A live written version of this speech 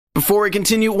Before we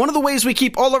continue, one of the ways we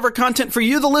keep all of our content for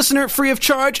you, the listener, free of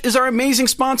charge is our amazing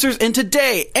sponsors, and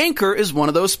today, Anchor is one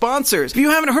of those sponsors. If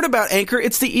you haven't heard about Anchor,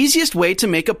 it's the easiest way to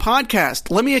make a podcast.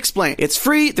 Let me explain. It's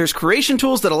free, there's creation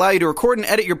tools that allow you to record and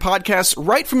edit your podcasts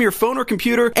right from your phone or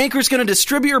computer. Anchor's going to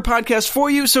distribute your podcast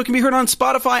for you so it can be heard on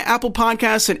Spotify, Apple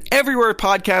Podcasts, and everywhere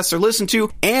podcasts are listened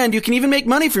to, and you can even make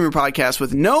money from your podcast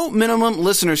with no minimum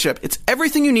listenership. It's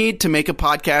everything you need to make a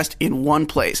podcast in one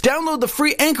place. Download the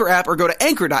free Anchor app or go to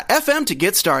anchor.fm to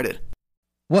get started.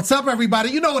 What's up, everybody?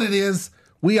 You know what it is.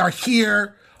 We are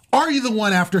here. Are You the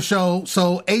One after show?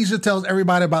 So Asia tells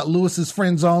everybody about Lewis's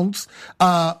friend zones.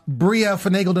 Bria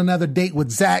finagled another date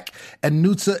with Zach, and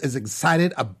Nutsa is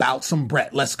excited about some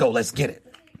Brett. Let's go. Let's get it.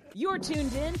 You're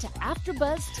tuned in to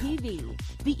AfterBuzz TV,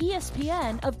 the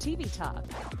ESPN of TV talk.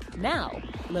 Now,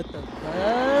 let the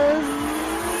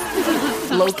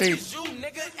buzz locate.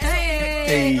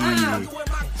 Hey.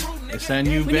 It's that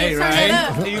new Bay,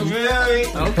 right? You feel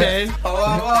me? Okay. Oh,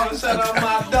 I'm shut up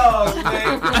my dogs,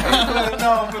 man. Putting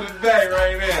on for the Bay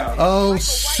right now. Oh,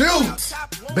 shoot.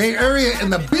 Bay Area in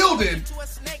the building.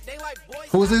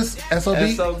 Who is this? SOB?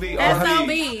 SOB. SOB. You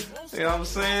know what I'm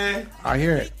saying? I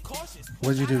hear it.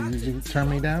 What'd you do? Did you turn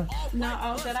me down?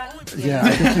 No, did I? Yeah.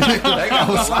 They got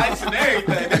the lights and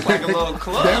everything. It's like a little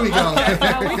club. There we go.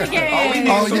 We can get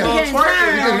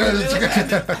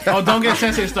Oh, don't get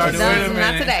sensitive started. Wait a minute.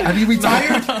 Not today. Have you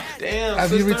retired? Damn.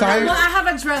 Have you retired? Well, I have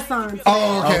a dress on.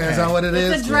 Oh, okay. Is that what it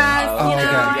is? It's a dress. Oh, You know,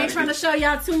 okay. I ain't trying to show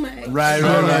y'all too much. Right.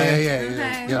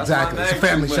 Yeah, exactly. It's a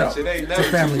family show. It ain't It's a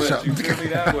family show. You feel me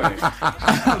that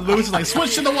way? Louis is like,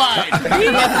 switch to the wide.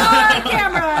 Beyond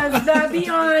cameras. The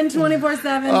Beyond 24/7.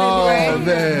 Oh,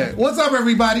 man. What's up,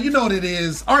 everybody? You know what it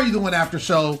is. Are You the One after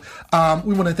show?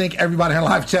 We want to thank everybody in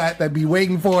live chat that be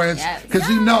waiting for us. Because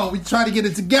you know, we try to get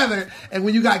it together. And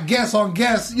when you got guests on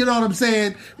guests, you know what I'm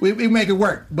saying? We make it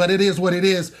work. But it is what it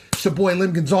is. It's your boy,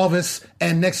 Lim Gonzalez.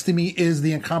 And next to me is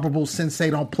the incomparable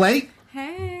Sensei Don't Play.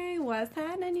 Hey, what's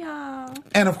happening, y'all?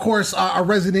 And of course, our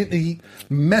residently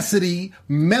messity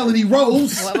Melody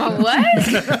Rose. What?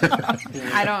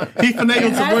 I don't. He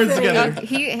finagled some words together.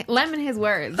 He lemon his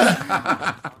words.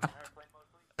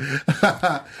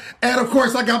 And of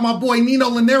course, I got my boy Nino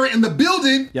Lanera in the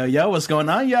building. Yo, what's going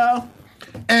on, y'all?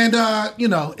 And, you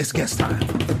know, it's guest time.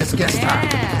 It's guest time.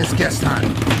 It's guest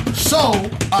time. So,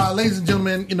 ladies and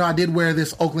gentlemen, you know, I did wear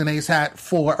this Oakland A's hat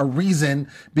for a reason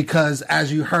because,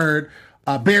 as you heard,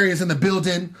 Barry is in the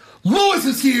building. Lewis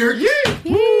is here. Yeah.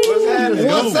 What's happening?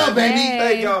 What's up, baby? Hey.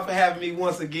 Thank y'all for having me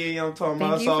once again. You know what I'm talking about?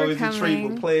 Thank It's you for always a treat coming.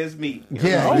 when players meet.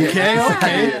 Yeah.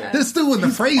 Okay. This dude with the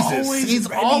phrases. He's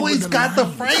always got the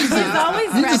phrases. always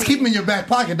You just ready. keep him in your back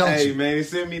pocket, don't Hey, you? man,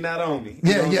 it's in me, not on me.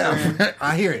 You know what I'm saying? Yeah.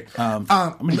 I hear it. I'm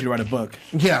going to need you to write a book.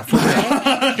 Yeah, for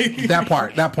real.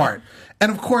 That part.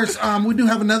 And of course, we do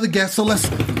have another guest, so let's,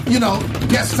 you know,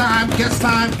 guest time.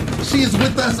 She is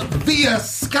with us via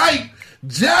Skype.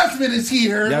 Jasmine is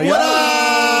here. Yo. What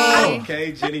up?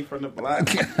 Okay, Jenny from the block.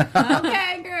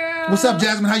 Okay, girl. What's up,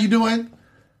 Jasmine? How you doing?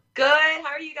 Good.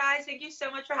 How are you guys? Thank you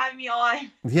so much for having me on.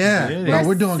 Yeah, no,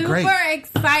 we're doing great. Super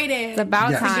excited. It's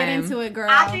about Yes. to get time. into it, girl.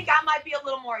 I think I might be a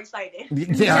little more excited. Yeah,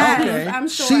 Yes, okay. I'm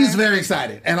sure. She's very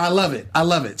excited, and I love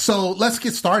it. So let's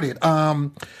get started.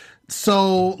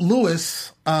 So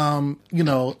Lewis, you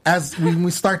know, as when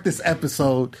we start this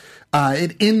episode,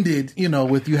 it ended, you know,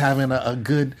 with you having a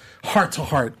good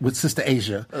heart-to-heart with Sister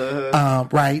Asia,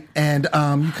 right? And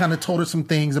you kind of told her some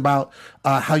things about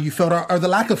how you felt or the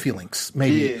lack of feelings,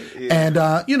 maybe. Yeah.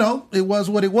 And, you know, it was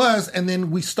what it was. And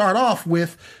then we start off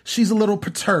with she's a little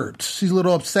perturbed. She's a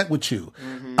little upset with you.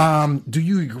 Do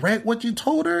you regret what you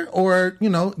told her? Or, you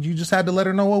know, you just had to let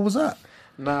her know what was up?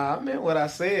 Nah, I meant what I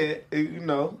said. You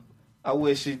know, I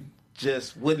wish it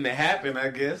just wouldn't have happened, I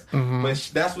guess. But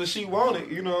that's what she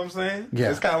wanted, you know what I'm saying? Yeah.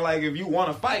 It's kind of like if you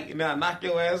want to fight and I knock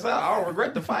your ass out, I don't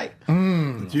regret the fight.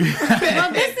 Well,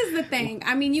 this is the thing.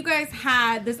 I mean, you guys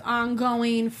had this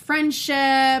ongoing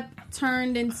friendship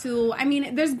turned into, I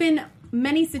mean, there's been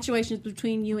many situations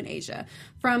between you and Asia.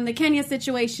 From the Kenya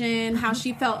situation, how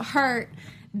she felt hurt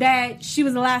that she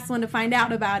was the last one to find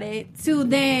out about it, to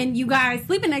then you guys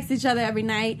sleeping next to each other every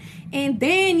night, and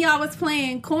then y'all was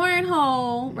playing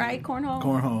cornhole, right?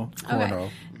 Cornhole. Okay.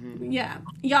 Yeah,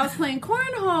 y'all was playing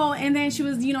cornhole, and then she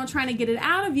was, you know, trying to get it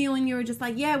out of you, and you were just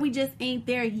like, yeah, we just ain't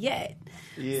there yet.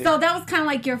 Yeah. So that was kind of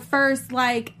like your first,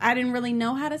 like, I didn't really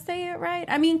know how to say it right.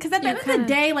 I mean, because at the end of the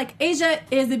day, like, Asia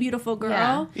is a beautiful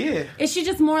girl. Yeah. Is she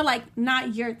just more, like,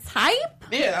 not your type?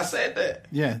 Yeah, I said that.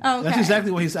 Yeah, Okay. that's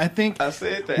exactly what he's. I think. I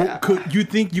said that. Well, could you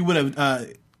think you would have?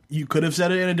 You could have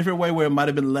said it in a different way where it might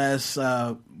have been less.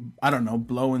 I don't know,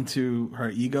 blow into her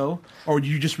ego, or do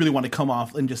you just really want to come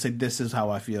off and just say, "This is how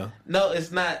I feel"? No,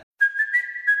 it's not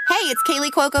Hey, it's Kaylee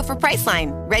Cuoco for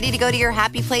Priceline. Ready to go to your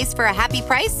happy place for a happy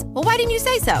price? Well, why didn't you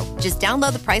say so? Just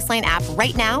download the Priceline app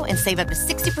right now and save up to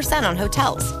 60% on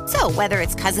hotels. So whether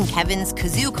it's Cousin Kevin's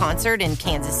Kazoo Concert in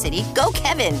Kansas City, go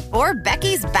Kevin, or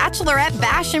Becky's Bachelorette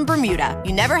Bash in Bermuda,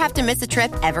 you never have to miss a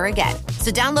trip ever again.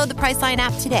 So download the Priceline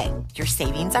app today. Your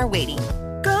savings are waiting.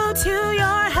 Go to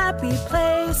your happy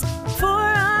place for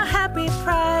a happy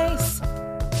price.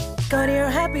 Go to your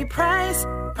happy price,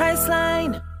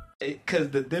 Priceline. Because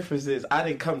the difference is I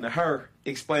didn't come to her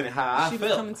explaining how I She was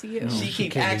felt. coming to you. She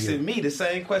keep asking me the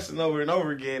same question over and over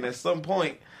again. At some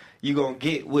point, you're going to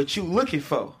get what you looking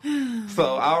for.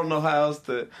 So I don't know how else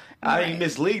to... I ain't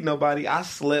mislead nobody. I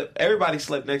slept... Everybody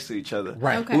slept next to each other.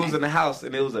 Right. Okay. We was in the house,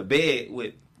 and it was a bed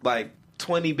with, like,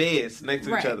 20 beds next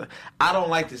to each other. I don't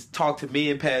like to talk to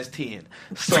men past 10.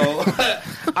 So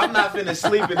I'm not finna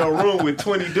sleep in a room with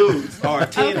 20 dudes or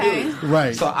 10 dudes.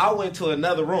 Right. So I went to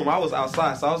another room. I was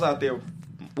outside, so I was out there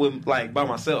with, like, by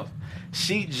myself.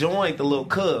 She joined the little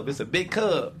cub. It's a big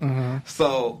cub.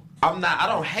 So I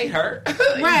don't hate her.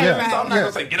 Right, So I'm not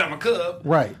gonna say get on my cub.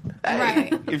 Right. Hey,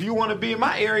 if you want to be in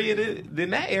my area, then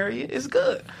that area is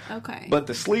good. Okay. But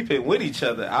the sleeping with each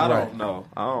other, I don't know.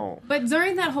 I don't. But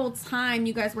during that whole time,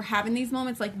 you guys were having these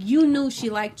moments, like, you knew she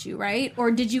liked you, right?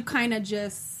 Or did you kind of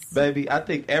just... Baby, I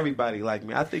think everybody like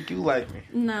me. I think you like me.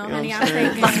 No, You know honey, what I'm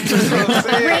saying? thinking. You know what I'm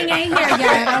saying? Ring ain't here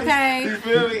yet, okay? You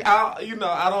feel me? I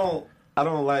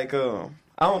don't like, I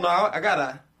don't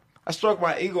know. I stroke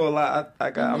my ego a lot.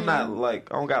 I'm not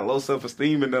like, I don't got low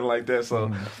self-esteem and nothing like that.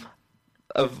 So,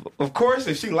 of course,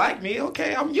 if she like me,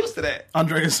 okay, I'm used to that.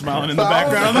 Andrea's smiling in the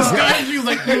background of the sky. She was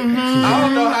like, I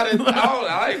don't know how to,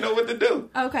 I didn't know what to do.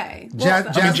 Okay.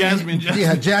 Jasmine.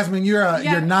 Yeah, Jasmine,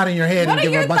 you're nodding your head What and are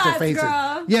giving your a bunch thoughts, of faces.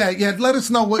 girl? Yeah. Let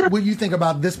us know what you think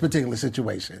about this particular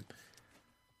situation.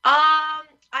 I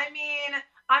mean,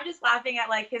 I'm just laughing at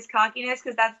like his cockiness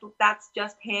because that's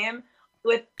just him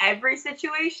with every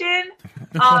situation.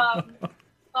 But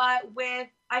I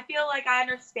feel like I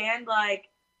understand like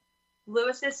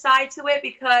Lewis's side to it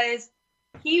because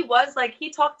he was like he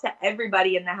talked to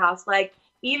everybody in the house. Like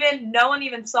even no one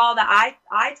even saw that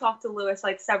I talked to Lewis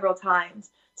like several times.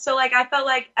 So like I felt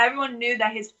like everyone knew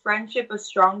that his friendship was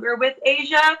stronger with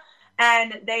Asia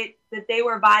and that they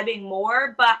were vibing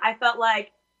more. But I felt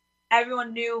like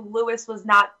everyone knew Lewis was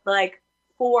not like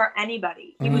for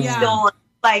anybody. He was still like,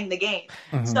 playing the game.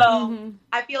 So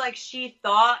I feel like she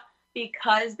thought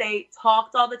because they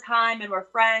talked all the time and were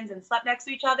friends and slept next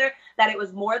to each other that it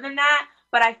was more than that.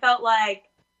 But I felt like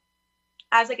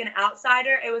as like an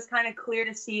outsider, it was kind of clear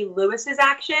to see Lewis's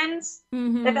actions.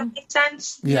 If that makes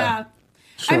sense. Yeah.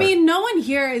 Sure. I mean, no one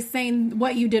here is saying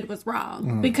what you did was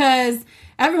wrong because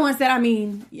everyone said, I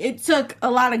mean, it took a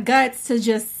lot of guts to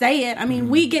just say it. I mean,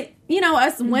 we get,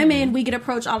 us women, we get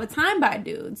approached all the time by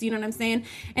dudes, you know what I'm saying?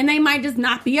 And they might just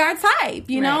not be our type,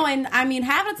 you know? And I mean,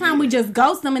 half the time we just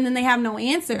ghost them and then they have no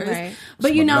answers. Right.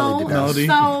 But Melody.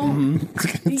 so.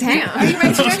 Damn. Are you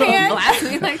raising your hand? Blast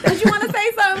me like that. Did you want to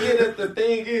say something? Yeah, the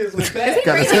thing is with that. He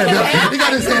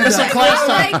gotta stand up. I don't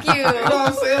like you. You know what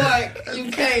I'm saying? Like,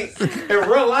 you can't. In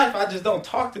real life, I just don't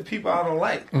talk to people I don't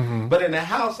like. But in the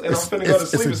house, and I'm finna go to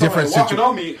sleep, and somebody walking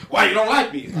on me, why you don't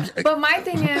like me? But my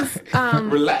thing is,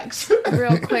 Relax.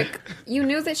 real quick, you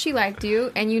knew that she liked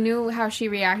you, and you knew how she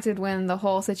reacted when the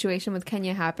whole situation with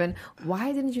Kenya happened.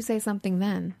 Why didn't you say something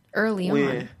then, early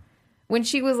on? When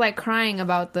she was like crying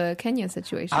about the Kenya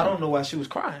situation. I don't know why she was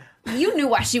crying. You knew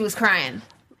why she was crying.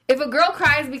 If a girl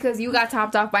cries because you got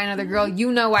topped off by another girl,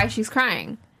 you know why she's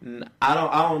crying. I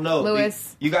don't know.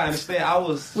 Lewis. You gotta understand,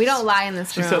 we don't lie in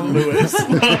this room. She said Lewis.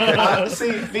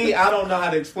 I don't know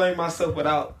how to explain myself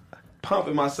without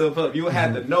pumping myself up. You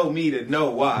had to know me to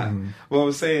know why. What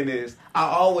I'm saying is, I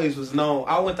always was known.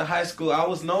 I went to high school. I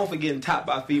was known for getting topped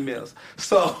by females.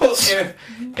 So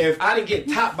if I didn't get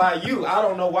topped by you, I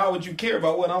don't know why would you care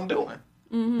about what I'm doing.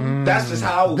 That's just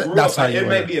how I grew up. It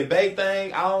may be a big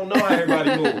thing. I don't know how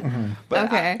everybody moves. But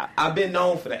Okay. I've been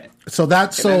known for that. So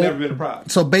that's And never been a problem.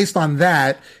 So based on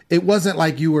that, it wasn't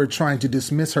like you were trying to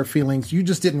dismiss her feelings. You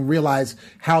just didn't realize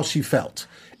how she felt.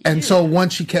 And so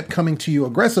once she kept coming to you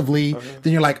aggressively,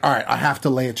 then you're like, all right, I have to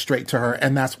lay it straight to her.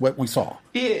 And that's what we saw.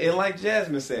 Yeah, and like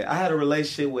Jasmine said, I had a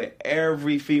relationship with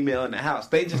every female in the house.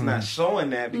 They just not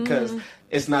showing that because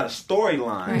it's not a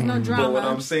storyline. There's no drama. But what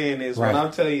I'm saying is, when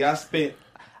I'm telling you,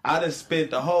 I done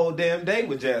spent the whole damn day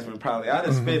with Jasmine probably. I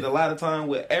done spent a lot of time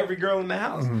with every girl in the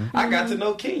house. I got to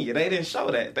know Kenya. They didn't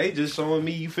show that. They just showing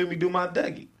me, you feel me, do my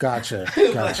Dougie. Gotcha.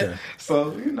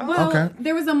 So, Well,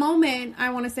 there was a moment,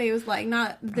 I want to say it was like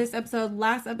not this episode,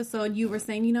 last episode, you were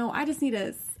saying, I just need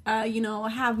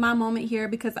have my moment here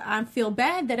because I feel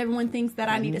bad that everyone thinks that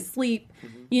I need to sleep,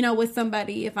 with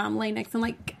somebody if I'm laying next to them.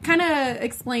 Like, kind of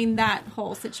explain that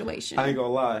whole situation. I ain't gonna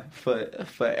lie.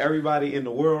 For everybody in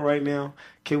the world right now,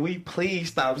 can we please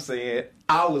stop saying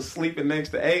I was sleeping next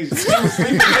to Asia? She was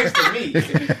sleeping next to me.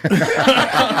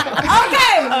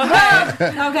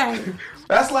 Okay.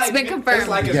 That's like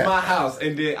it's my house,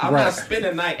 and then I'm not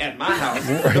spending the night at my house.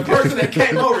 The person that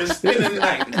came over is spending the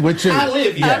night. I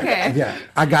live here. Okay. Yeah,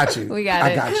 I got you. We got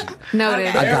I it. got you. Noted.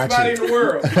 I got Everybody you. in the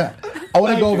world. I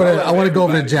want to go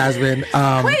over to Jasmine. Wait,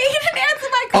 you didn't answer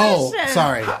my question. Oh,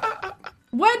 sorry.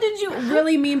 What did you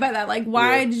really mean by that? Like,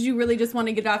 why did you really just want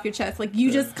to get it off your chest? Like,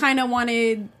 you just kind of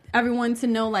wanted everyone to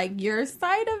know, like, your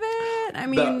side of it? I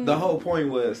mean... The whole point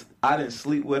was I didn't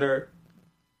sleep with her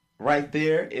right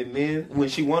there and then when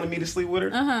she wanted me to sleep with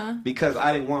her because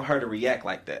I didn't want her to react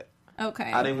like that. Okay.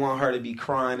 I didn't want her to be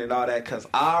crying and all that because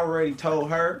I already told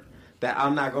her that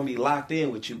I'm not going to be locked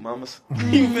in with you, mamas.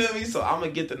 You feel me? So I'm going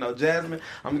to get to know Jasmine.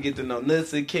 I'm going to get to know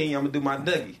Nissa, Kenya. I'm going to do my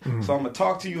Dougie. So I'm going to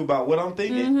talk to you about what I'm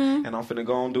thinking, and I'm finna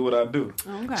go and do what I do.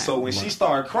 Okay. So when she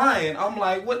started crying, I'm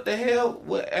like, what the hell?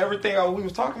 Everything we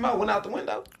was talking about went out the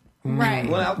window. Right.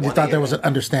 You thought there was an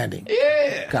understanding.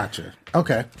 Yeah. Gotcha.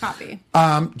 Okay. Copy.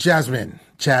 Jasmine.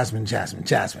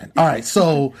 All right.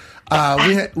 So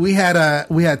we had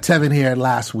Tevin here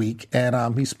last week,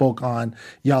 and he spoke on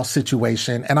y'all's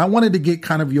situation, and I wanted to get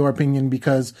kind of your opinion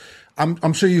because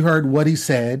I'm sure you heard what he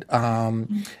said,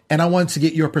 and I wanted to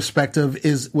get your perspective.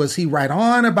 Was he right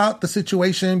on about the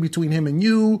situation between him and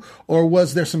you, or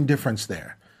was there some difference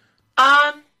there?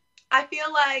 I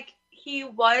feel like he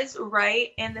was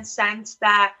right in the sense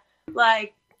that,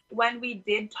 like, when we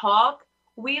did talk,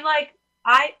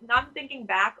 I'm thinking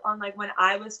back on, like, when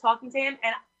I was talking to him,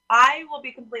 and I will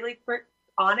be completely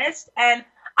honest, and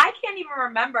I can't even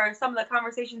remember some of the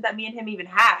conversations that me and him even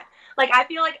had. Like, I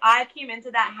feel like I came into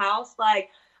that house,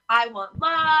 like, I want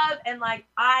love, and, like,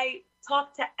 I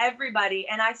talked to everybody,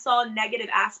 and I saw negative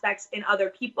aspects in other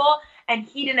people, and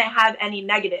he didn't have any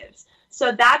negatives.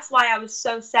 So that's why I was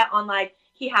so set on, like,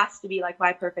 he has to be, like,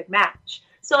 my perfect match.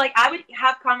 So, like, I would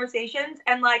have conversations,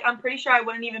 and, like, I'm pretty sure I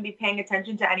wouldn't even be paying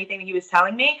attention to anything that he was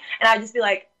telling me, and I'd just be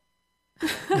like...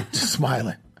 just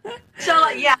smiling. So,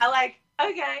 like, yeah, like,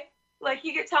 okay. Like,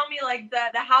 he could tell me, like,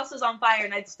 the house was on fire,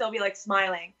 and I'd still be, like,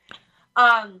 smiling.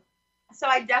 So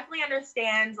I definitely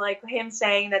understand, like, him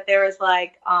saying that there was,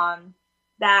 like,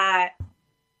 that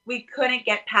we couldn't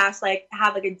get past, like,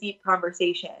 have, like, a deep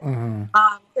conversation.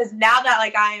 Because now that,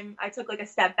 like, I took, like, a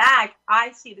step back,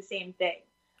 I see the same thing.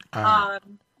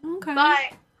 Okay.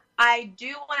 But I do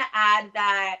want to add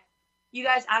that you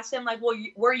guys asked him, like, well,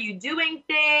 were you doing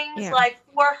things, like,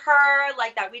 for her,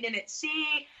 like, that we didn't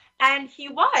see? And he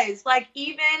was. Like,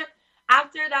 even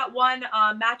after that one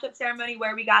matchup ceremony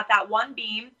where we got that one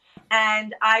beam,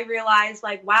 and I realized,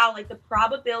 like, wow, like, the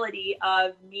probability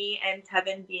of me and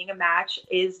Tevin being a match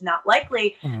is not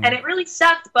likely. And it really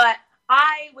sucked, but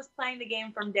I was playing the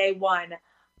game from day one.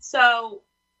 So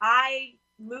I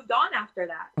moved on after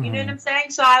that. You know what I'm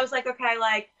saying? So I was like, okay,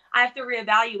 like, I have to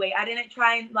reevaluate. I didn't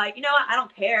try and, like, you know what? I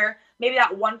don't care. Maybe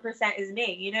that 1% is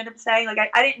me. You know what I'm saying? Like,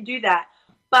 I didn't do that.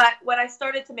 But when I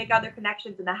started to make other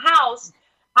connections in the house,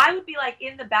 I would be, like,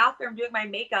 in the bathroom doing my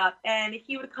makeup, and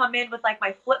he would come in with, like,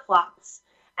 my flip-flops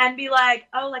and be like,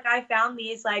 oh, like, I found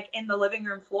these, like, in the living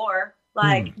room floor,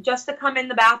 like, just to come in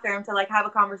the bathroom to, like, have a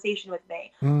conversation with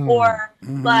me. Or,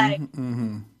 like,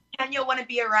 Kenya wouldn't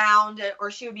be around,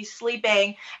 or she would be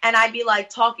sleeping, and I'd be, like,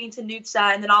 talking to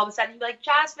Nutsa, and then all of a sudden he'd be like,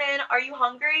 Jasmine, are you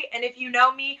hungry? And if you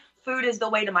know me, food is the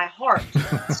way to my heart.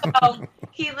 So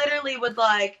he literally would,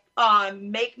 like,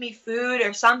 make me food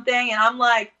or something, and I'm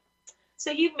like, so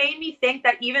you made me think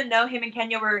that even though him and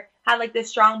Kenya had, like, this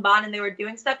strong bond and they were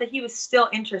doing stuff, that he was still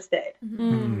interested.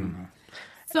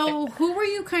 So who were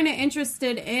you kind of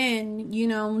interested in, you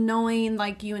know, knowing,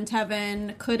 like, you and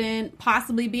Tevin couldn't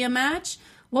possibly be a match?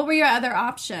 What were your other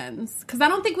options? Because I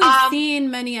don't think we've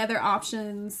seen many other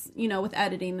options, you know, with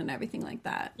editing and everything like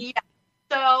that. Yeah.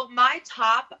 So my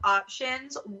top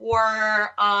options were,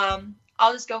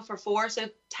 I'll just go for 4. So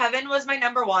Tevin was my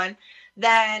number 1.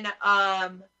 Then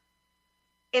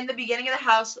in the beginning of the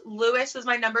house, Lewis was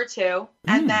my number 2.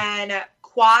 And then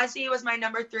Quasi was my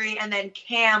number 3. And then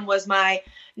Cam was my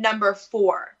number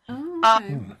 4. Oh,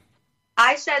 okay.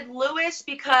 I said Lewis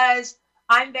because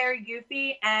I'm very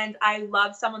goofy and I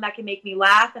love someone that can make me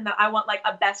laugh, and that I want, like,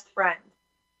 a best friend.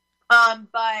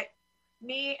 But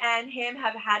me and him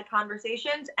have had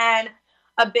conversations, and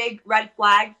a big red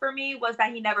flag for me was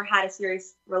that he never had a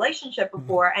serious relationship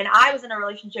before, and I was in a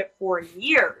relationship for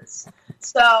years.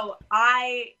 So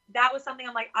that was something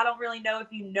I'm like, I don't really know if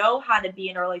you know how to be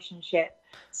in a relationship.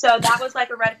 So that was like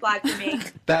a red flag for me.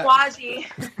 Quasi.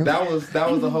 That was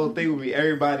the whole thing with me.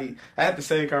 Everybody, I had the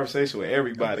same conversation with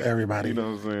everybody. Everybody. You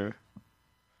know what I'm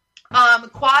saying?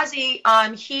 Quasi,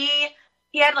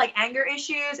 he had like anger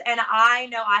issues, and I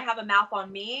know I have a mouth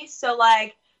on me. So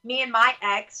like me and my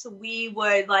ex, we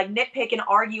would like nitpick and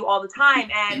argue all the time,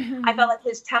 and I felt like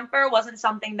his temper wasn't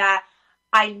something that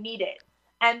I needed.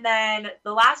 And then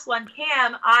the last one,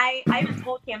 Cam, I even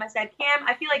told Cam, I said, Cam,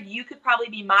 I feel like you could probably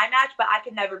be my match, but I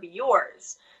could never be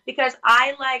yours. Because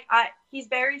he's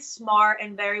very smart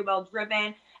and very well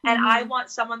driven. And I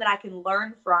want someone that I can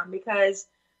learn from, because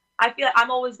I feel like I'm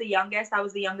always the youngest. I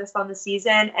was the youngest on the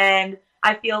season. And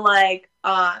I feel like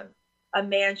a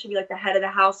man should be like the head of the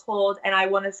household. And I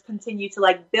want to continue to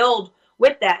like build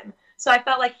with them. So I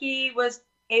felt like he was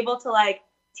able to like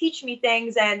teach me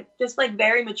things and just like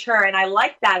very mature, and I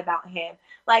like that about him.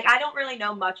 Like I don't really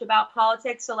know much about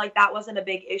politics, so like that wasn't a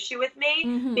big issue with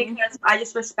me because I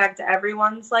just respect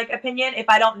everyone's like opinion. If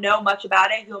I don't know much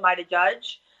about it, who am I to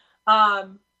judge?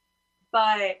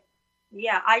 But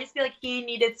yeah, I just feel like he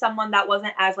needed someone that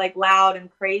wasn't as like loud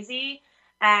and crazy,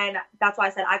 and that's why I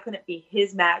said I couldn't be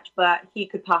his match, but he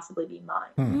could possibly be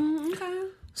mine. Okay.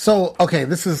 So, okay,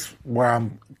 this is where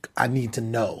I need to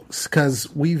know, because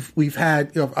we've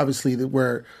had, obviously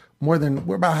we're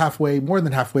about halfway, more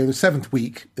than halfway. The 7th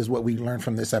week is what we learned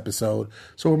from this episode.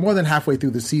 So we're more than halfway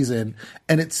through the season,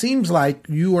 and it seems like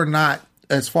you are not,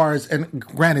 as far as, and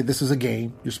granted, this is a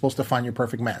game. You're supposed to find your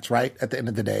perfect match, right? At the end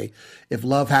of the day, if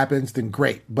love happens, then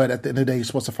great. But at the end of the day, you're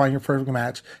supposed to find your perfect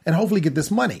match and hopefully get this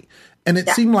money. And it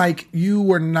seemed like you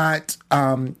were not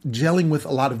gelling with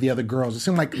a lot of the other girls. It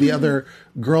seemed like the other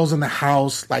girls in the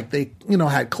house, like they,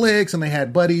 had cliques and they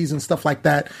had buddies and stuff like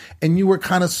that. And you were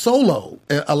kind of solo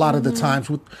a lot of the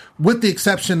times, with the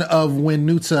exception of when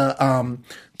Nutsa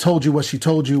told you what she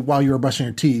told you while you were brushing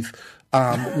your teeth,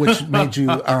 which made you,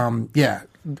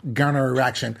 garner a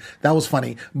reaction. That was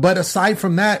funny. But aside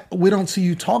from that, we don't see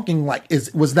you talking. Like,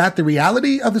 was that the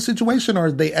reality of the situation,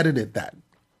 or they edited that?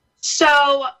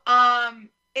 So,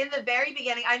 in the very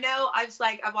beginning, I know I've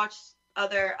watched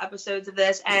other episodes of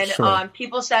this, and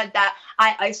people said that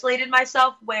I isolated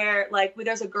myself where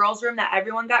there's a girls' room that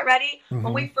everyone got ready.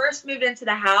 When we first moved into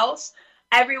the house,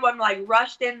 everyone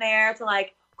rushed in there to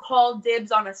call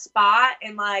dibs on a spot,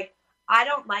 and I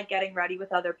don't like getting ready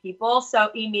with other people. So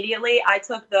immediately I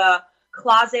took the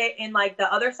closet in the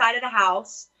other side of the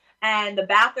house and the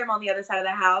bathroom on the other side of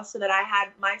the house, so that I had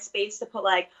my space to put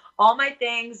all my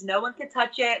things. No one could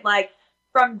touch it.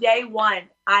 From day one,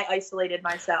 I isolated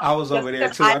myself. I was over there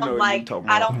too. I know what you talking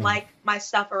about. I don't like my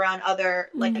stuff around other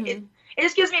it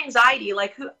just gives me anxiety.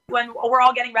 When we're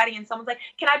all getting ready and someone's like,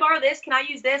 "Can I borrow this? Can I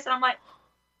use this?" And I'm like,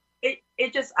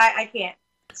 it just I can't.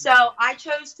 So I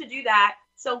chose to do that.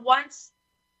 So once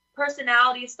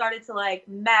personalities started to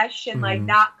mesh and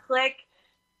not click,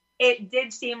 it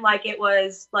did seem like it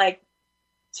was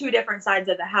two different sides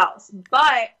of the house.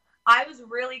 But I was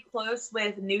really close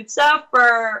with Nutsa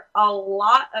for a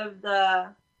lot of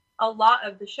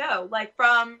the show.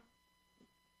 From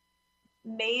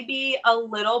maybe a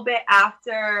little bit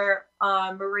after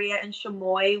Maria and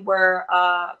Shamoy were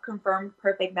confirmed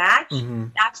perfect match.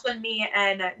 That's when me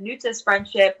and Nutsa's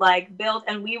friendship built,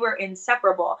 and we were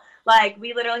inseparable.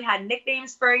 We literally had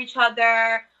nicknames for each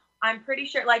other. I'm pretty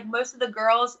sure most of the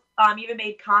girls even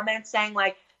made comments saying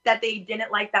that they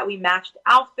didn't like that we matched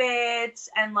outfits,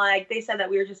 and they said that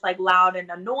we were just loud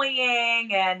and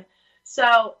annoying. And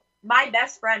so my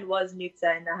best friend was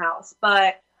Nutsa in the house,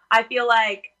 but I feel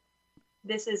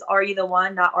this is Are You the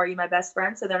One, not Are You My Best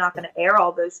Friend, so they're not going to air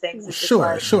all those things. It's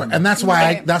sure. And that's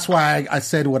why I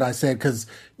said what I said, because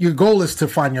your goal is to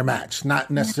find your match,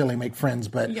 not necessarily make friends.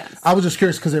 But yes. I was just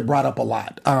curious because it brought up a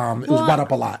lot. It was brought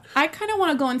up a lot. I kind of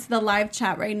want to go into the live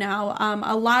chat right now.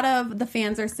 A lot of the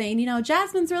fans are saying,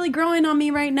 Jasmine's really growing on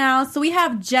me right now. So we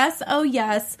have Jess Oh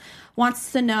Yes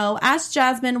wants to know, ask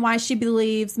Jasmine why she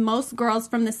believes most girls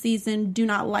from the season do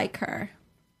not like her.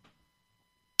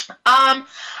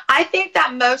 I think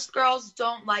that most girls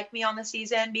don't like me on the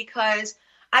season because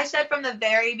I said from the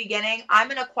very beginning,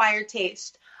 I'm an acquired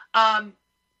taste.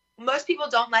 Most people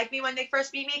don't like me when they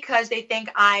first meet me because they think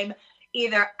I'm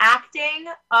either acting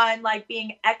and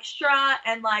being extra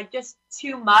and just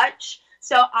too much.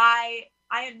 So I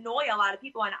annoy a lot of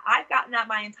people, and I've gotten that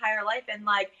my entire life. And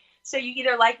so you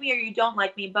either like me or you don't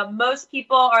like me. But most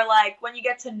people are when you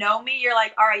get to know me, you're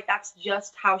all right, that's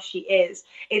just how she is.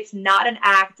 It's not an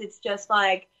act. It's just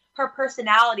her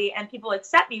personality, and people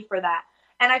accept me for that.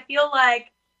 And I feel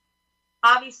like,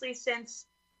 obviously, since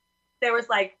there was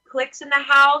like cliques in the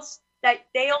house, that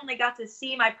they only got to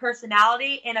see my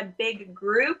personality in a big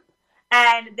group,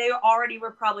 and they already were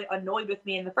probably annoyed with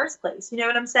me in the first place. You know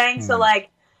what I'm saying? So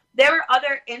like, there were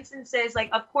other instances,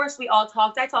 like, of course we all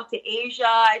talked. I talked to Asia,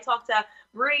 I talked to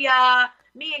Bria,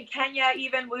 me and Kenya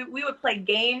even, we would play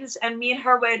games, and me and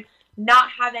her would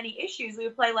not have any issues. We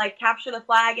would play like capture the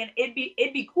flag, and it'd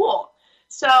be cool.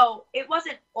 So it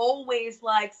wasn't always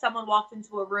like someone walked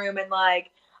into a room and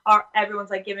like, everyone's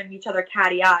like giving each other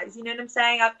catty eyes. You know what I'm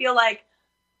saying? I feel like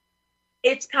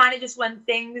it's kind of just when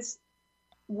things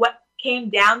came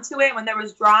down to it, when there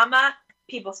was drama,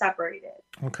 people separated.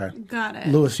 Okay. Got it.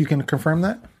 Lewis, you can confirm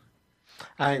that?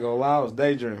 I ain't gonna lie, I was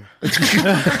daydreaming. It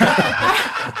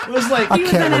was like He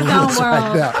was in his own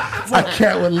world. I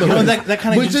can't with Lewis. You know, that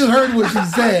kind of but you heard what she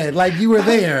said. Like, you were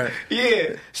there.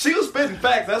 Yeah, she was spitting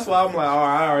facts. That's why I'm like, oh,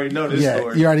 I already know this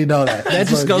story. You already know that. That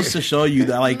just goes to show you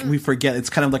that, like, we forget it's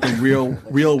kind of like a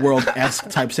real world-esque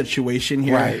type situation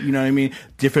here. Right. You know what I mean?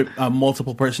 Different,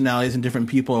 multiple personalities and different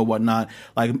people or whatnot.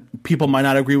 Like, people might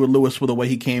not agree with Lewis for the way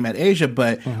he came at Asia,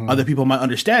 but other people might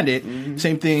understand it.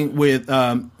 Same thing with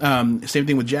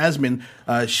Jasmine.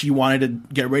 She wanted to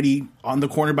get ready on the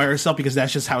corner by herself because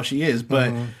that's just how she is.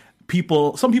 But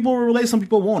some people will relate, some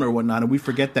people won't or whatnot, and we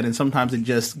forget that. And sometimes it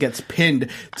just gets pinned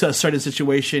to a certain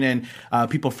situation, and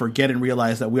people forget and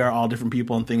realize that we are all different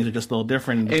people and things are just a little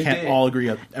different, and we can't all agree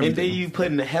on everything. And then you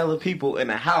putting a hell of people in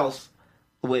a house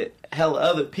with hell of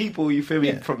other people, you feel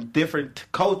me, from different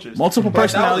cultures. Multiple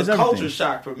personalities, That was a everything. culture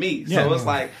shock for me. Yeah. So it's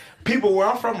like, people where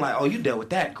I'm from, like, oh, you dealt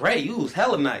with that. Great. You was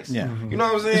hella nice. Yeah. You know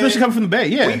what I'm saying? Especially coming from the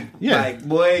Bay. Yeah. Like,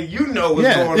 boy, you know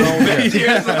what's going on back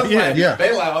here. So it's Yeah.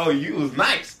 they like, oh, you was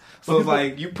nice. So it's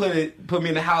like, you put me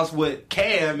in the house with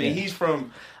Cam, and he's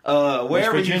from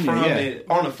wherever he's Virginia, from, and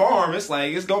on the farm. It's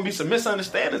like, it's going to be some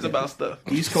misunderstandings about stuff.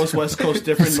 East Coast, West Coast,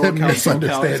 different. Some North Coast, South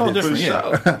Coast. It's all different. For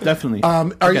Yeah, sure. definitely. I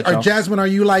get y'all. Jasmine, are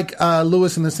you like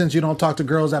Lewis in the sense you don't talk to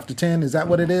girls after 10? Is that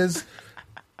what it is?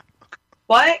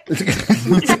 What?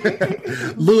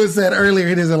 Lewis said earlier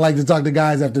he doesn't like to talk to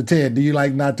guys after 10. Do you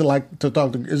like to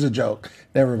talk to... It's a joke.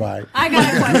 Never mind. I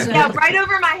got a question. Yeah, right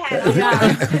over my head.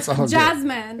 It's all good.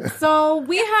 Jasmine, so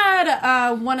we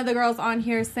had one of the girls on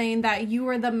here saying that you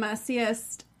were the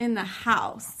messiest in the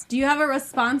house. Do you have a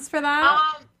response for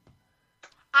that?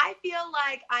 I feel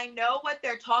like I know what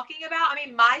they're talking about. I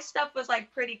mean, my stuff was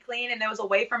like pretty clean and it was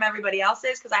away from everybody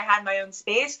else's because I had my own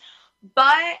space.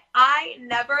 But I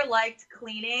never liked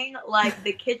cleaning like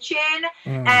the kitchen,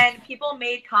 and people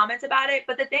made comments about it.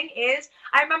 But the thing is,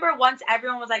 I remember once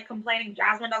everyone was like complaining,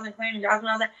 Jasmine doesn't clean,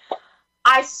 Jasmine doesn't.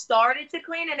 I started to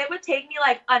clean, and it would take me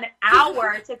like an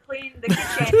hour to clean the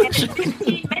kitchen, and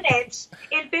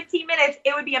in 15 minutes,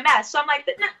 it would be a mess. So I'm like,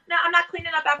 no, I'm not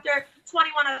cleaning up after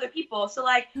 21 other people. So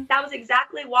like, that was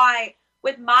exactly why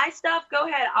with my stuff, go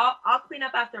ahead, I'll clean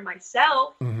up after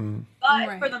myself.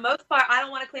 But for the most part, I don't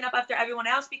want to clean up after everyone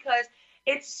else because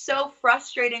it's so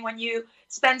frustrating when you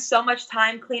spend so much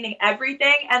time cleaning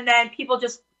everything and then people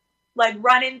just like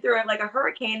run in through it like a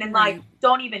hurricane and like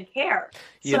don't even care.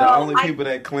 Yeah, so the only people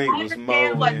that clean was Mo. I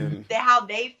understand how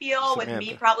they feel with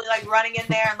me probably like running in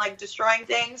there and like destroying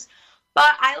things.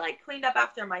 But I like cleaned up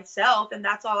after myself, and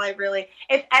that's all I really.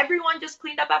 If everyone just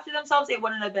cleaned up after themselves, it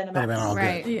wouldn't have been a mess.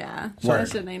 Right? Yeah, that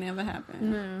shit ain't ever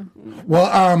happened. Well,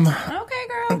 okay,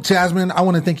 girl. Jasmine, I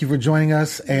want to thank you for joining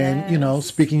us and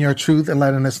speaking your truth and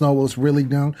letting us know what's really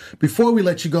doing. Before we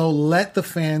let you go, let the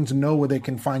fans know where they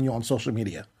can find you on social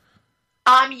media.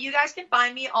 You guys can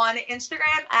find me on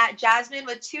Instagram at Jasmine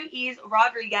with 2 E's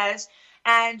Rodriguez.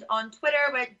 And on Twitter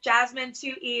with Jasmine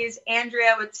 2 E's,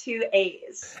 Andrea with 2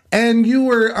 A's. And you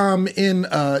were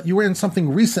in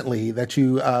something recently that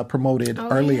you promoted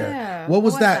earlier. Yeah. What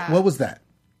was that? What was that?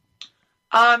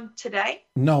 Today?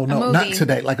 No, not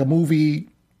today. Like a movie.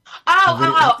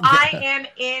 I am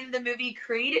in the movie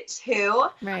Creed 2.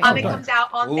 Right. It comes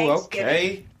out on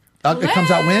Thanksgiving. Okay. It comes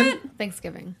out when?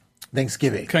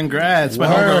 Thanksgiving. Congrats. Word.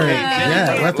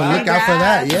 Yeah, we'll have to look out for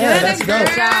that. Yeah, that's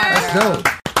dope. That's dope.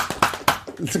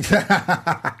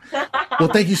 Well,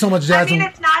 thank you so much, Jasmine. I mean,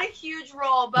 it's not a huge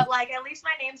role, but like at least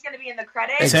my name's going to be in the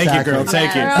credits. Exactly. Take it, girl. Take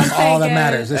it. That's all that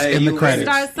matters. It's in the credits.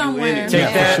 Start somewhere.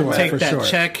 Take for that sure.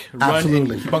 check, run,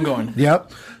 Absolutely. and keep on going.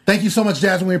 Yep. Thank you so much,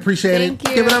 Jasmine. We appreciate Thank it.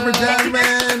 you. Give it up for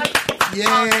Jasmine.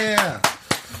 Yeah.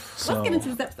 Let's get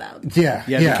into this episode. Yeah.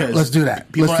 Because Let's do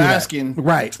that. People Let's are do that. asking.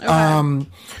 Right. Okay.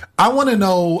 I want to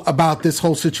know about this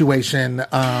whole situation.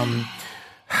 Yep.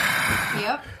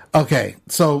 Okay,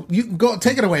 so you go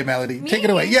take it away, Melody. Take it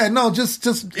away. Yeah, no,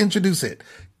 just introduce it.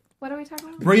 What are we talking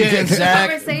about? Bria and Zach,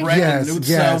 Conversation. Brett Yes, and Nutsa,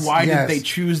 yes, why yes. did they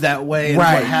choose that way and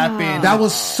Right. what happened? That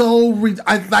was so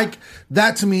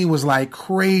that to me was like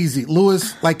crazy.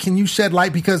 Lewis, like, can you shed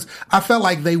light? Because I felt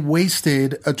like they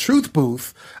wasted a truth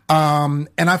booth. And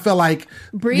I felt like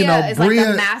Bria is like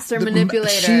the master manipulator.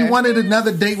 She wanted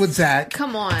another date with Zach.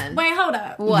 Come on. Wait, hold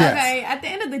up. What? Yes. Okay, at the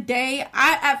end of the day,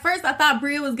 at first I thought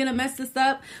Bria was gonna mess this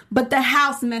up, but the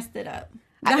house messed it up.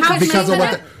 The house Because of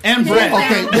messed what it up. And Brett.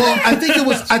 Okay, well, I think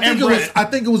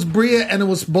it was Bria, and it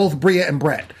was both Bria and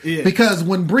Brett. Yeah. Because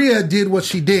when Bria did what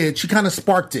she did, she kind of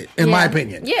sparked it, in my Yeah.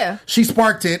 opinion. Yeah. She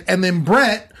sparked it, and then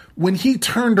Brett, when he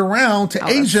turned around to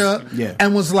Asia Yeah.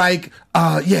 and was like,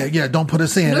 yeah, don't put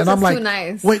us in. This And I'm is like, too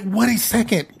nice. wait, wait a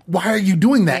second. Why are you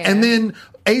doing that? Yeah. And then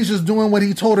Asia's doing what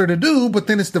he told her to do, but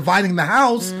then it's dividing the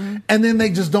house, and then they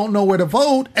just don't know where to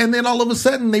vote, and then all of a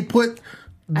sudden they put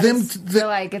I them just feel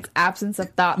like it's absence of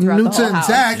thought throughout the Newton whole and house.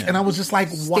 Zach, and I was just like,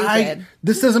 why? Stupid.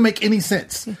 This doesn't make any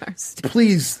sense. are stupid.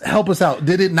 Please help us out.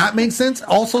 Did it not make sense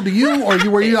also to you, or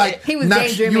were you like, He was not,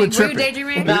 daydreaming. you were Were you tripping?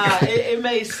 daydreaming? Nah, it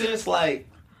made sense. Like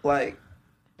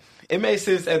it made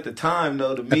sense at the time,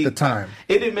 though. To me, the time.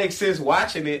 it didn't make sense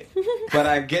watching it. But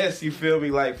I guess you feel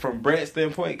me, like from Brett's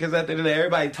standpoint, because at the end of the day,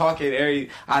 everybody talking.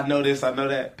 I know this, I know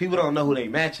that. People don't know who they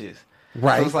match is.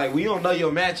 Right. So it's like, we don't know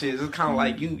your matches. It's kind of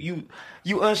like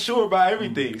you unsure about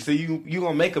everything. So you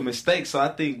gonna make a mistake. So I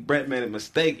think Brett made a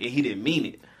mistake and he didn't mean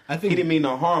it. I think he didn't mean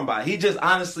no harm by it. He just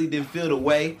honestly didn't feel the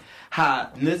way how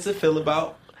Nitsa feel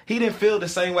about. He didn't feel the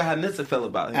same way how Nitsa felt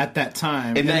about him at that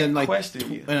time. And that then, like,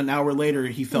 questioned you. and an hour later,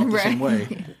 he felt the same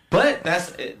way. But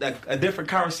that's a different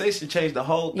conversation. Changed the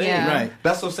whole thing. Yeah. Right.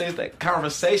 That's what I'm saying. It's that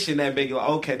conversation that make you like,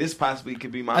 okay, this possibly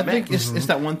could be my I match. think it's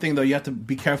that one thing though. You have to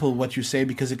be careful of what you say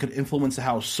because it could influence the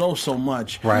house so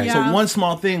much. Right. Yeah. So one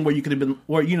small thing where you could have been,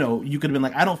 or you could have been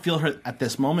like, I don't feel her at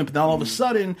this moment, but then all of a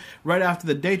sudden, right after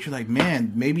the date, you're like,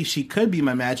 man, maybe she could be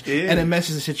my match, and it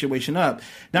messes the situation up.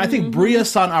 Now I think Bria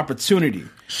saw an opportunity.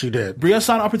 She did. Bria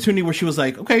saw an opportunity where she was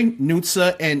like, okay,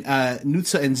 Nutsa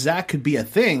and Zach could be a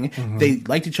thing. They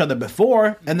liked each other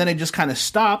before, and then it just kind of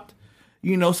stopped.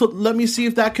 So let me see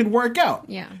if that could work out.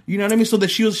 Yeah. You know what I mean? So that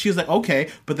she was like, okay,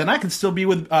 but then I can still be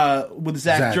with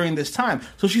Zach during this time.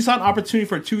 So she saw an opportunity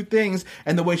for two things,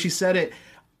 and the way she said it,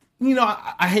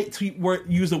 I hate to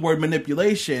use the word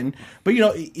manipulation, but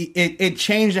it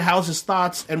changed the house's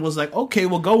thoughts and was like, okay,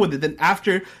 we'll go with it. Then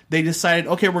after they decided,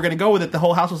 okay, we're gonna go with it, the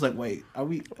whole house was like, wait, huh?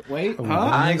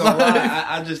 I ain't gonna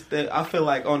lie. I feel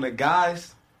like on the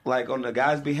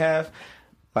guys' behalf,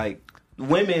 like the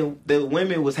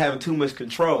women was having too much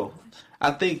control. I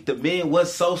think the men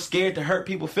was so scared to hurt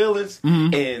people's feelings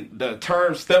and the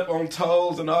term "step on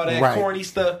toes" and all that corny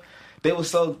stuff.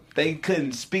 They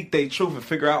couldn't speak their truth and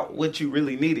figure out what you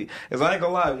really needed. Cause I ain't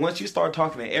gonna lie, once you start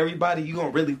talking to everybody, you gonna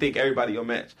really think everybody your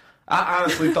match. I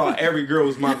honestly thought every girl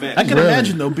was my match. I can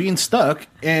imagine though being stuck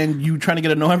and you trying to get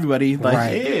to know everybody, like,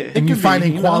 and you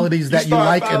finding qualities that you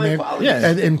like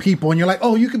in people, and you're like,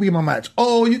 oh, you could be my match.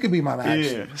 Oh, you could be my match.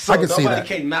 Yeah, so I can see nobody that.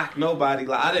 can't knock nobody.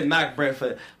 Like I didn't knock Brett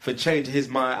for changing his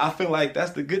mind. I feel like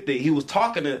that's the good thing. He was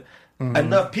talking to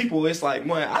enough people. It's like,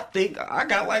 man, I think I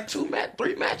got like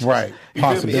 3 matches. Right, You feel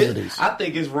me? possibilities. I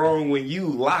think it's wrong when you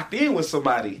locked in with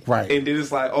somebody, right, and then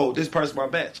it's like, oh, this person's my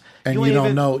match, and you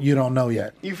don't know. You don't know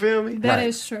yet. You feel me? That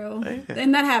is true,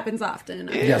 and that happens often.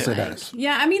 Yes, it does.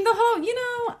 Yeah, I mean the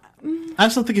whole, I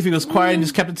still think if he was quiet and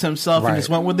just kept it to himself and just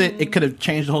went with it, it could have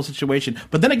changed the whole situation.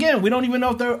 But then again, we don't even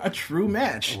know if they're a true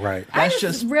match. Right. That's I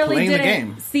just really playing didn't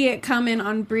the game. see it coming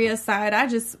on Bria's side. I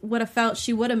just would have felt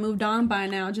she would have moved on by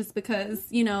now, just because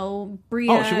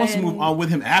Bria. Oh, she wants to move on with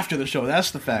him after the show. That's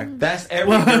the fact. That's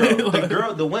every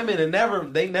girl. The women are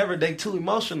they too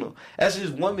emotional. That's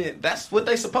just women. That's what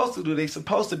they supposed to do. They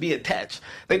supposed to be attached.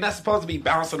 They not supposed to be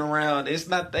bouncing around. It's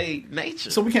not their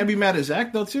nature. So we can't be mad at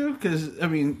Zach though too, because I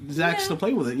mean Zach still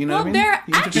play with it. You know what I mean? They're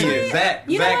He's actually, Zach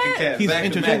you know a what? cat. He's Zach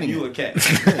entertaining you a it. cat.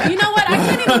 You know what? I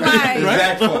can't even lie.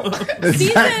 Zach fault.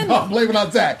 Season, Blame it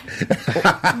on Zach.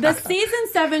 the season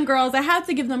 7 girls, I have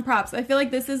to give them props. I feel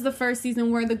like this is the first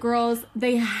season where the girls,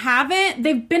 they've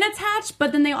been attached,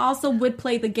 but then they also would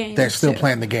play the game. They're still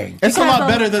playing the game. It's a lot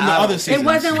better than the other seasons. It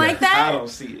wasn't like that. I don't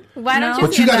see it. Why don't you?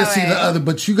 But see you it got to that see way? the other.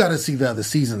 But you got to see the other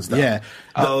seasons, though. Yeah.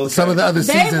 Some of the other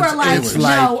They seasons, were like, it's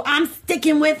no, I'm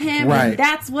sticking with him, Right. and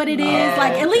that's what it is.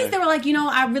 At least they were like,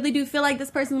 I really do feel like this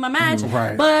person's my match,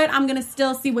 Right. but I'm gonna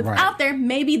still see what's Right. out there.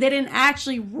 Maybe they didn't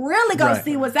actually really go Right.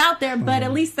 see what's out there, but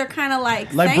at least they're kind of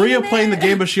like Like saying Bria playing the it.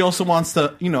 game, but she also wants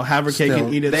to, have her cake Still.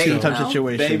 and eat it. Same type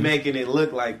situation. They making it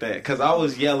look like that because I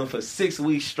was yelling for 6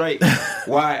 weeks straight.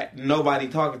 Why nobody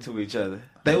talking to each other?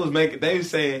 They was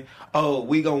saying, "Oh,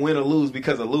 we gonna win or lose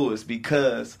because of Lewis."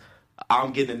 Because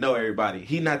I'm getting to know everybody.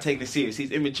 He's not taking it serious.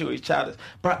 He's immature. He's childish.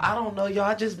 Bro, I don't know y'all.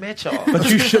 I just met y'all. But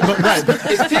you should. Right.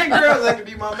 It's 10 girls that could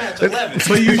be my match. 11.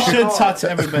 But you should talk to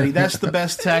everybody. That's the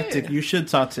best tactic. You should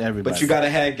talk to everybody. But you gotta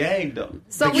have game though.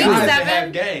 So You week have to 7?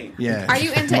 have game. Yeah. Are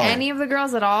you into any of the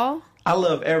girls at all? I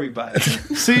love everybody.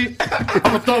 See, I'm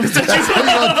gonna throw this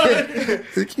at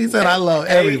you. He said, "I love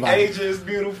everybody." Asia is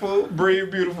beautiful. Bree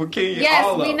beautiful. Kenya. Yes,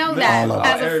 all of we know them. that. All of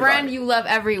As a everybody. friend, you love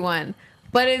everyone.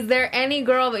 But is there any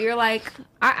girl that you're like,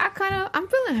 I'm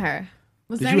feeling her?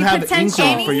 Was Did there you any have an potential?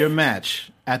 inkling for your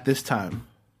match at this time?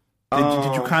 Did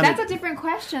you kind That's of? a different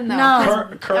question, though. No.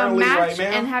 'Cause Currently, a match right now,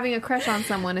 and having a crush on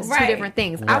someone is two Right. different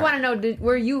things. I want to know,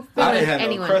 were you I feeling didn't have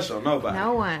anyone? no crush on nobody.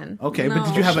 No one. Okay, No. but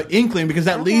did you have an inkling? Because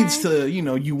that Okay. leads to,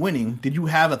 you winning. Did you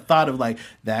have a thought of like,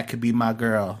 that could be my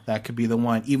girl, that could be the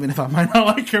one, even if I might not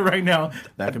like her right now,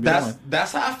 that could be the one.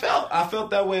 That's how I felt. I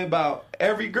felt that way about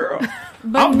every girl.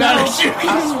 But I'm no. mad at you.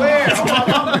 I swear. Oh my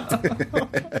mama.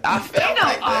 I felt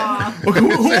like that. Okay,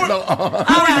 who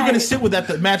are you going to sit with at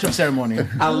the matchup ceremony?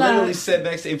 I literally sat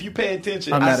next to, if you pay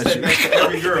attention, I'm I mad at sat you. next to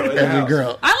every girl in the Every house.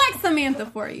 girl. I like Samantha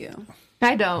for you.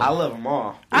 I don't. I love them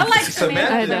all. I like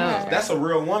Samantha. I know. That's a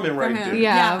real woman right him. there.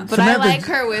 yeah, Yeah. but Samantha- I like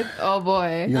her with, oh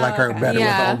boy. You like her better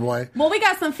Yeah. with the old boy? Well, we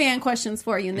got some fan questions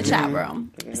for you in the chat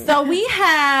room. So we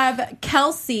have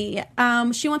Kelsey.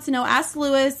 She wants to know, ask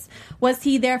Lewis, was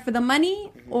he there for the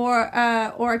money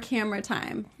or camera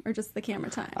time? Or just the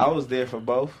camera time? I was there for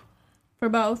both. For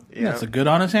both? Yeah. That's a good,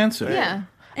 honest answer. Yeah.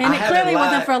 And I it haven't clearly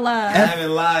wasn't lied. for love. I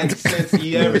haven't lied since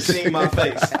you ever seen my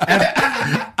face.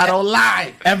 I don't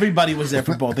lie. Everybody was there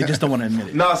for both. They just don't want to admit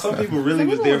it. No, some people really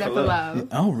was there for love.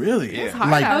 Oh, really? Yeah.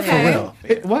 Hard Like out for here.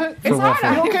 real. What? It's hard for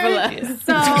out real. here for love.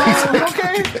 So,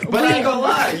 Okay. But I ain't gonna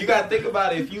lie, you gotta think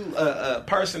about it. If you a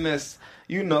person that's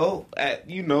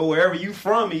wherever you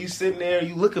from, and you sitting there,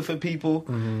 you looking for people,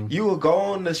 you will go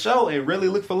on the show and really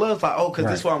look for love. Like, because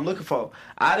this is what I'm looking for.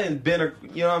 I didn't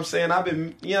you know what I'm saying? I've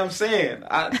been, you know what I'm saying?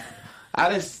 I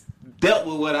just dealt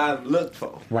with what I looked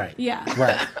for. Right. yeah.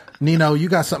 Right. Nino, you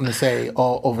got something to say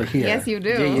all over here. Yes, you do.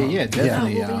 Yeah,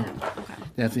 definitely. Yeah.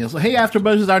 Definitely. So, Hey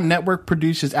AfterBuzz is our network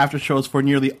produces after shows for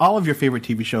nearly all of your favorite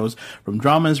TV shows, from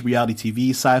dramas, reality TV,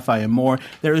 sci-fi, and more.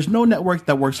 There is no network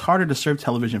that works harder to serve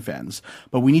television fans,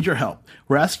 but we need your help.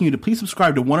 We're asking you to please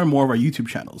subscribe to one or more of our YouTube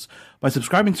channels. By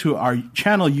subscribing to our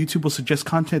channel, YouTube will suggest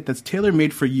content that's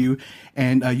tailor-made for you,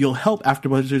 and you'll help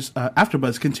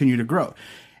AfterBuzz continue to grow.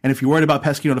 And if you're worried about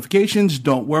pesky notifications,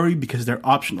 don't worry, because they're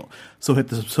optional. So hit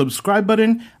the subscribe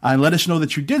button and let us know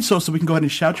that you did so we can go ahead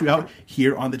and shout you out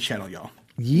here on the channel, y'all.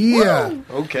 Yeah.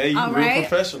 Okay, you All real right.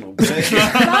 professional. So,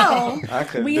 I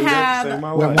couldn't we do that have to save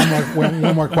my Well, life.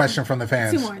 one more question from the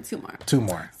fans. two more. Two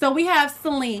more. So we have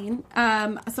Celine.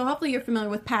 So hopefully you're familiar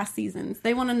with past seasons.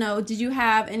 They want to know, did you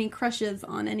have any crushes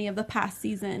on any of the past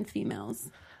season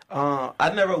females?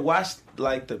 I never watched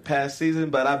like the past season,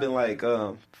 but I've been like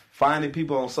finding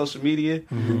people on social media.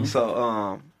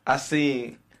 So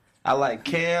I like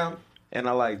Cam and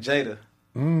I like Jada.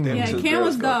 Them Yeah, two Cam girls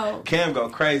was dope. Cam go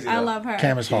crazy. I though. love her.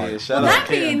 Cam is hard. Yeah, shout Well, out that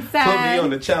Cam. being Put said- me on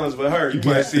the challenge with her. You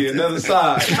might see another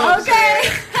side. You know what I'm Okay.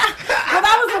 saying? Well,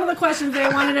 that was one of the questions they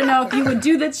wanted to know if you would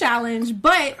do the challenge.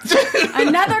 But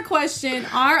another question,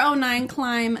 R09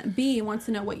 Climb B wants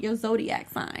to know what your zodiac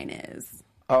sign is.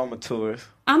 Oh, I'm a tourist.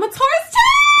 I'm a Taurus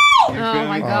too! You Oh feel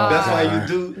my me? God. That's why you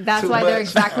do. That's too why they're much.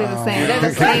 exactly the same. They're the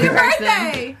When's same your person.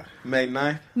 birthday? May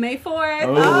 9th. May 4th.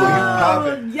 Oh, you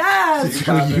poppin'. Yes.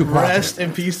 You Rest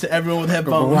in peace to everyone with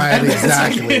headphones. Right,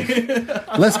 exactly.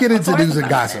 Let's get into news and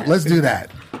gossip. Let's do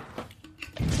that.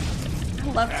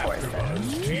 I love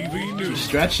Tauruses. You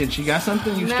stretching? She got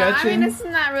something? You No, stretching? I mean, it's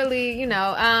not really, Are you a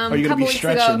gonna couple be weeks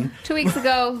stretching? ago, 2 weeks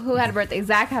ago, who had a birthday?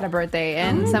 Zach had a birthday,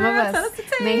 and some of girl, tell us us the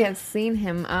tea. may have seen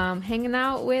him hanging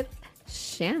out with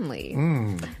Shanley.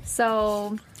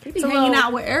 So, Be it's a hanging little-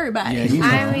 out with everybody. Yeah, you know.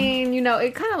 I mean,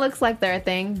 it kind of looks like they're a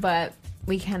thing, but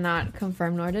we cannot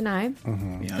confirm nor deny.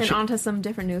 Yeah, And on to some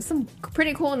different news, some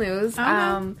pretty cool news.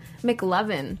 Okay.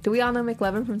 McLovin. Do we all know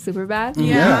McLovin from Superbad?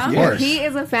 Yeah, of course. He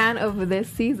is a fan of this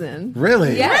season.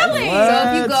 Really? Yes. Really?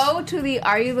 So if you go to the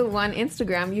Are You the One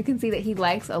Instagram, you can see that he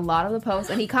likes a lot of the posts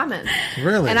and he comments.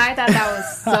 Really? And I thought that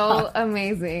was so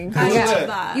amazing. I Who's love that?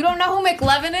 that. You don't know who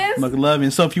McLovin is?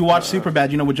 McLovin. So if you watch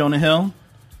Superbad, you know with Jonah Hill?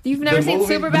 You've never seen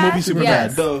movie? Superbad? The movie Superbad.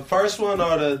 Yes. The first one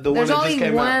or the one There's that just only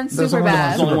came one out? There's only one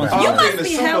Superbad. Superbad. You I'm must thinking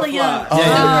be of hella Superfly. young.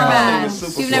 Superbad.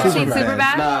 Superfly. You've never seen Superbad.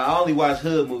 Superbad? Nah, I only watch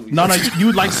hood movies. No, you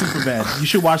would like Superbad. You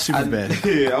should watch Superbad.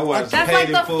 Yeah, I watch That's like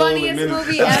the funniest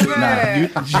movie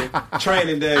ever.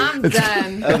 Training Day. I'm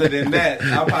done. Other than that,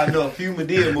 I probably know a few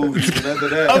Madea movies. And other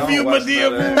than that, I don't watch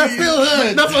none of that. That's real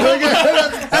hood.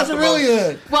 That's really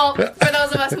good. Well, for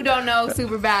those of us who don't know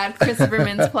Superbad, Christopher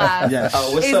Mintz-Plasse Yes.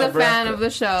 Oh, what's is up, a bro? fan of the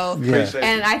show. Yeah. Appreciate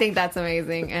And you. I think that's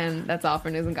amazing. And that's all for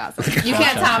news and gossip. You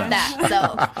can't top that.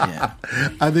 So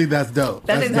Yeah. I think that's dope.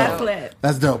 that is dope. lit.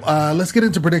 That's dope. Let's get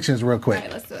into predictions real quick. All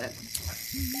right, let's do it.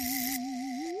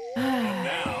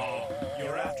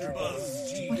 Your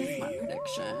AfterBuzz TV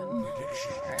Prediction.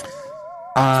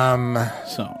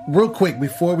 So Real quick,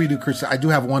 before we do Christian, I do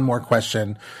have one more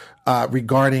question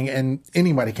regarding, and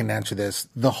anybody can answer this,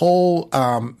 the whole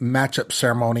matchup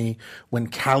ceremony when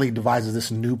Callie devises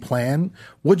this new plan.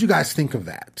 What'd you guys think of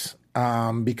that?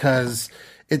 Because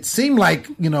it seemed like,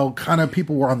 kind of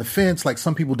people were on the fence. Like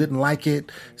some people didn't like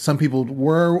it. Some people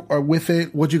were with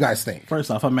it. What'd you guys think?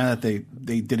 first off, I'm mad that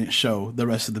they didn't show the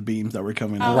rest of the beams that were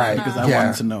coming out. Right. Because I Yeah.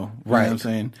 wanted to know. You know Right. what I'm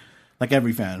saying? Like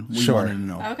every fan. We Sure. wanted to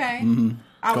know. Okay. Go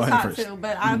I was ahead hot first. too,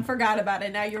 but I forgot about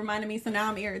it. Now you reminded me, so now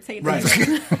I'm irritated. Right.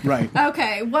 Right.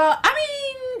 Okay. Well,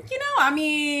 I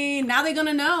mean, now they're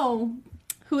gonna know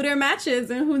who their match is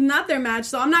and who's not their match.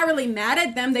 So I'm not really mad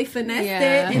at them. They finessed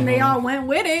it and they all went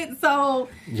with it. So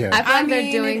Yeah. I feel like they're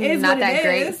mean, doing it is not what it that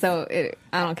great, is. so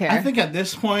I don't care. I think at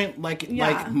this point, like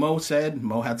Mo said,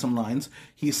 Mo had some lines.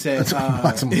 He said, Some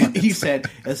lines. he said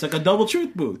it's like a double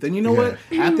truth booth. And you know what?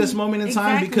 At this moment in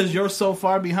time, Exactly. because you're so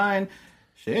far behind,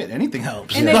 shit, anything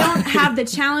helps. And they don't have the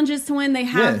challenges to win. They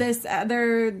have Yeah. this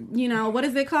other, what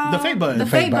is it called? The fate button. The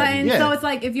fate button. Yeah. So it's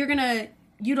like, if you're going to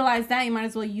utilize that, you might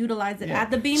as well utilize it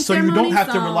at the beam So ceremony. you don't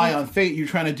have to rely on fate. You're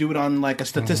trying to do it on like a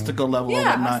statistical level or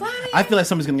Yeah, whatnot. so I feel like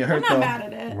somebody's gonna get hurt I'm not though. mad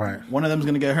at it. Right. One of them's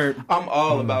gonna get hurt. I'm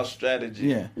all about strategy.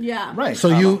 Yeah. Yeah. Right. So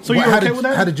you're how okay with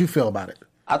that? How did you feel about it?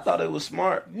 I thought it was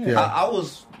smart. Yeah. I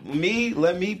was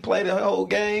let me play the whole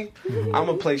game. I'm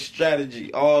gonna play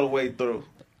strategy all the way through.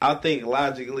 I think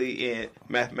logically and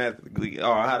mathematically,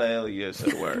 or how the hell you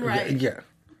said the word. Right. Yeah.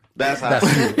 That's how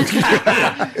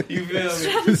you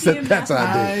feel me. That's how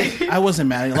I did. I wasn't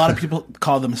mad. A lot of people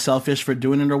call them selfish for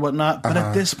doing it or whatnot. But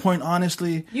at this point,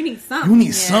 honestly, You need something. you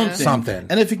need something. Something.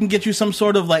 And if it can get you some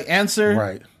sort of like answer,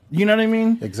 Right. You know what I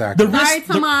mean? Exactly. The All risk, right,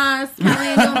 Tomas. Probably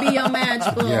ain't going to be your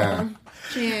match, boo. Yeah.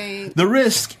 She ain't. the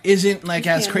risk isn't like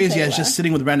as can't crazy say as just less.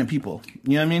 sitting with random people.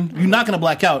 You know what I mean? You're not going to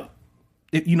black out.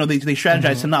 They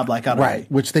strategize to not black out. Right,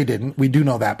 which they didn't. We do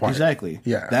know that part. Exactly.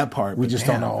 Yeah. That part. We but just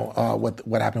damn, don't know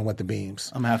what happened with the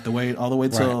beams. I'm going to have to wait all the way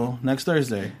till next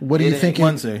Thursday. What do you It ain't think?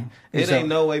 Wednesday. It ain't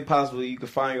no way possible you can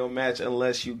find your match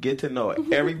unless you get to know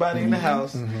everybody in the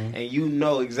house and you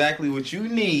know exactly what you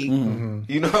need.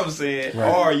 You know what I'm saying?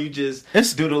 Or you just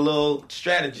do the little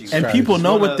strategy. And people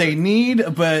know One what of they need,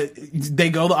 but they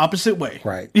go the opposite way.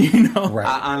 Right. You know? Right.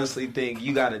 I honestly think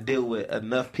you got to deal with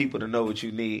enough people to know what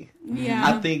you need. Yeah.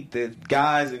 I think that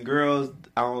guys and girls,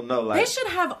 I don't know, like They should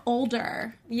have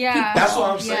older. Yeah. that's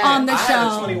what I'm saying. On the I had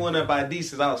a show. 21 up ID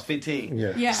since I was 15.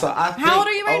 Yeah. Yeah. So I think How old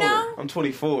are you right older. now? I'm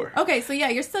 24. Okay, so yeah,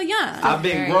 you're still young. I've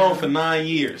been Very grown young. for 9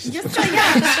 years. You're still young.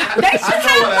 They should know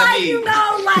have, what I like, mean.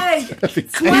 like,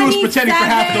 27, He was pretending for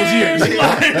half those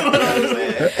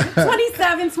years.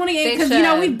 27, 28, They because,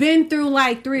 should. we've been through,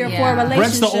 like, 3 or 4 Yeah.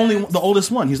 relationships. Brent's the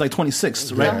oldest one. He's like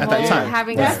 26, right? At that time.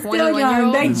 Having That's a still young.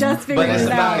 21-year-old. They just figured But it's it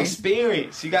about out.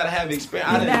 experience. You got to have experience.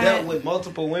 I done That- dealt with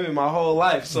multiple women my whole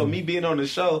life. So me being on the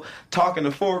show talking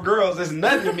to 4 girls is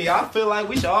nothing to me. I feel like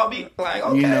we should all be like,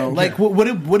 okay. You know, like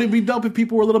would it be dope if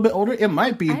people were a little bit older? It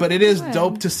might be, but it is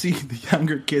dope to see the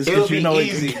younger kids It'll because you be know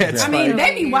easy. it gets. I mean,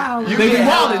 like, they be wild. they be Yeah.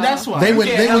 wilding. That's why They would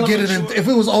get they hella would get it mature. if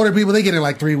it was older people. They get it in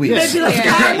like 3 weeks. They'd be like,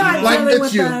 I'm not Like dealing it's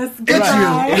with you, us. it's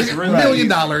Goodbye. you, it's $1 million.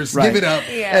 Give it up,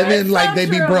 Yeah. and then It's like so they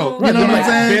be true. broke. Right, You know what I'm like,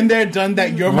 saying? been there, done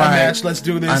that. You're my Right. match. Let's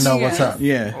do this. I know what's up.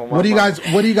 Yeah. What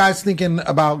are you guys thinking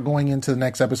about going into the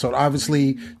next episode?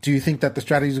 Obviously, do you think that the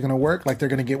strategy is going to work? Like they're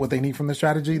going to get what they need from the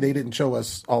strategy? They didn't show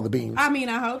us all the beams. I mean,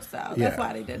 I hope so. Yeah. That's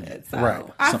why they did it. So Right.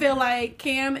 I feel like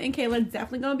Cam and Kayla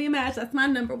definitely going to be a match. That's my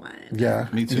number one. Yeah,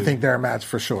 Me too. You think they're a match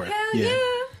for sure? Hell Yeah. yeah.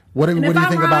 What do And you if I'm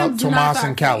think wrong, about do not Tomas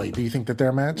and start Callie? me. Do you think that they're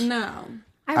a match? No.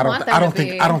 I want them I don't to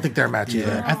think be. I don't think they're a match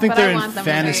either. I think But I they're in want them to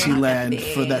be. fantasy land be.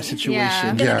 for that situation.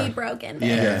 Yeah. Gonna Yeah. be broken.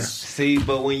 Yeah. See,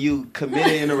 but when you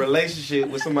committed in a relationship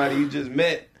with somebody you just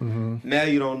met, now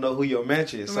you don't know who your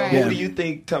match is. So who do you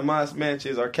think Tomas match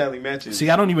is or Kelly match is? See,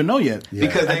 I don't even know yet.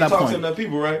 Because they talk to enough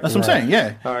people, right? That's what I'm saying.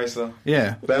 Yeah. All right, so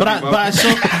but I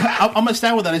still, I'm gonna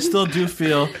stand with that. I still do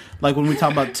feel like when we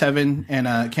talk about Tevin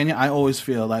and Kenya, I always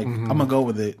feel like I'm gonna go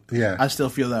with it. Yeah, I still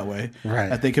feel that way. Right.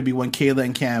 That they could be one Kayla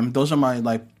and Cam. Those are my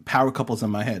like power couples in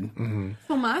my head.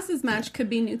 Tomas's match could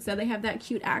be Nutsa. They have that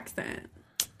cute accent.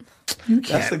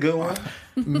 That's a good one.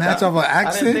 Match of an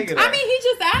accent. I mean, he's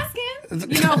just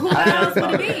asking. You know, who else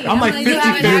would it be? I'm like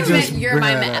 50-50. You're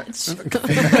my match.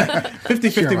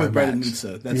 50-50 with Brett and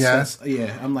Nutsa. That's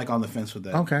I'm like on the fence with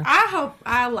that. Okay. I hope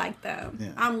I like them.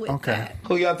 Yeah. I'm with that.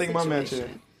 Who y'all think my match is?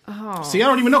 Oh. See, I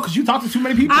don't even know because you talk to too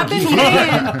many people. I've been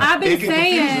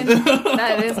saying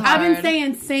that is hard. I've been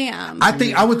saying Sam.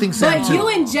 I would think Sam but too. you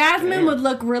and Jasmine would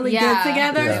look really good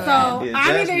together. Yeah. So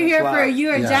I'm either here for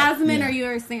you or Jasmine or you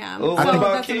or Sam. What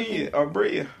about Kenya or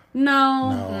Bria? No.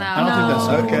 I don't think that's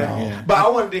okay. Yeah. But I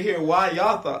wanted to hear why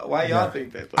y'all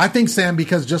think that. I think Sam,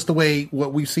 because just the way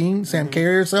what we've seen Sam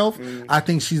carry herself, I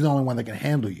think she's the only one that can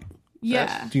handle you.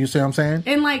 Yeah. Do you see what I'm saying?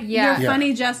 And like your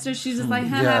funny gesture, she's just like,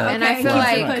 haha. Yeah. Okay, and I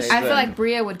feel like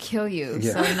Bria would kill you.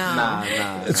 Yeah. So no.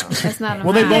 That's not a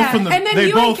well, they both match. from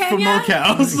they both from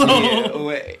NorCal. So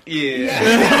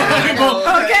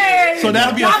okay. So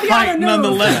that'll be a fight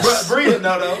nonetheless. Bria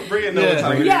knows.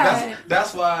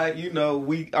 That's why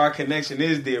our connection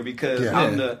is there because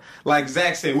I'm the like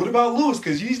Zach said. What about Lewis?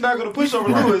 Because he's not going to push over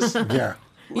Lewis. Yeah.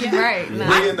 Right.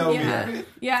 Bria know me.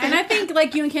 Yeah, and I think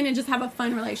like you and Kenyon just have a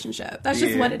fun relationship. That's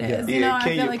just what it is. You know, I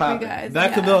feel like you guys.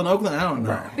 Vacaville in Oakland, I don't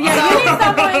know. Yeah, you need to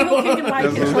stop playing who Kenyon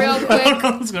likes.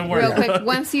 Real quick.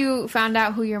 Once you found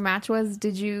out who your match was,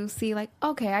 did you see like,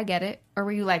 okay, I get it, or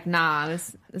were you like, nah,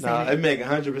 this nah, it make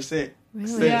 100%.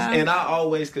 Really? Yeah. And I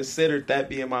always considered that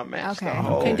being my match.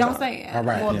 Okay, don't say it. All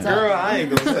right. Well, Girl, I ain't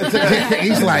gonna say it.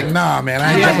 He's like, nah, man,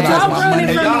 I ain't jeopardizing my money.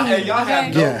 And y'all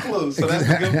have no clue, so that's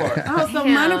the good part. Oh, so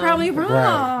mine are probably wrong.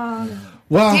 Right.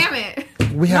 Well, damn it.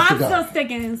 We have to go. I'm still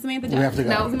sticking Samantha Jackson. We have to go.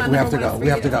 No, We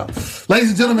have to go. Ladies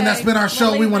and gentlemen, that's been our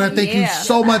show. We want to thank you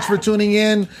so much for tuning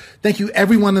in. Thank you,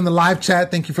 everyone in the live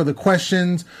chat. Thank you for the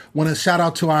questions. Want to shout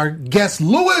out to our guest,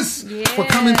 Lewis, for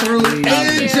coming through, and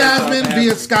Jasmine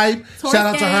via Skype. Shout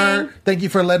out to her. Thank you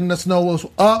for letting us know what's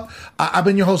up. I've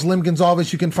been your host, Lim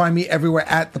Gonzalez. You can find me everywhere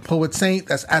at The Poet Saint.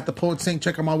 That's at The Poet Saint.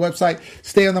 Check out my website,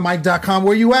 stayonthemic.com.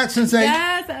 Where you at, Sensei?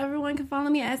 Yes, everyone can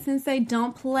follow me at Sensei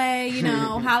Don't Play. You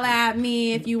know, holla at me.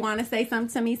 If you want to say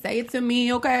something to me, say it to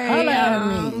me, okay? Holla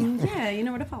at me. Yeah, you know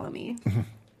where to follow me.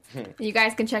 You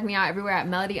guys can check me out everywhere at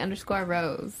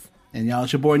Melody_Rose. And y'all,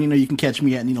 it's your boy Nino. You can catch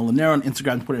me at Nino Lanero on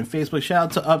Instagram, Twitter, and Facebook. Shout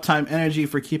out to Uptime Energy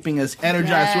for keeping us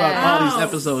energized throughout all these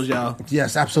episodes, y'all.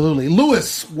 Yes, absolutely.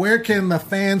 Lewis, where can the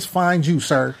fans find you,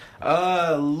 sir?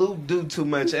 Luke Do Too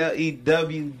Much,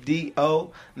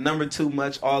 LEWDO, number 2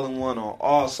 much, all in one on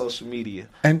all social media.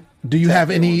 And do you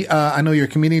have any, I know you're a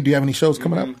comedian, do you have any shows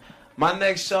coming up? My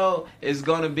next show is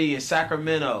going to be in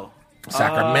Sacramento.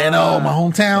 Sacramento, my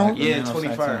hometown? Yeah,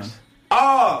 21st.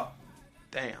 Oh,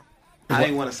 damn. I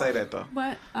didn't want to say that, though.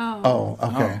 What? Oh,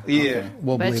 okay. Yeah. Okay.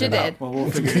 We'll But believe you it out. did. Well,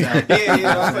 we'll figure it out. Yeah,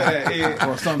 don't say that.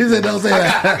 Yeah. He said, don't say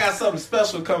that. I got something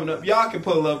special coming up. Y'all can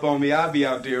pull up on me. I'll be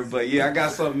out there. But yeah, I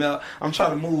got something else. I'm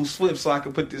trying to move swift so I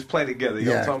can put this play together. You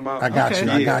know what I'm talking about? I got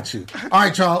you. I got you. All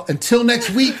right, y'all. Until next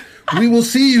week, we will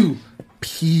see you.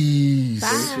 Peace.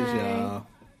 Bye.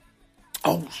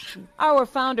 Oh, shoot. Our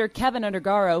founder, Kevin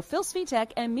Undergaro, Phil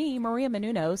Svitek, and me, Maria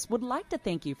Menounos, would like to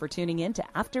thank you for tuning in to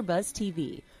AfterBuzz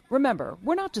TV. Remember,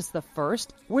 we're not just the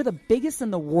first, we're the biggest in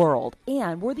the world,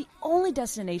 and we're the only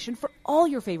destination for all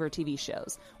your favorite TV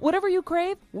shows. Whatever you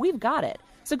crave, we've got it.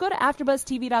 So go to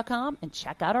AfterBuzzTV.com and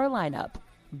check out our lineup.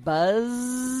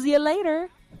 Buzz you later.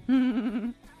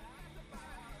 The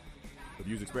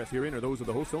views expressed herein are those of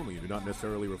the hosts only and do not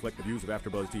necessarily reflect the views of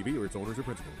AfterBuzz TV or its owners or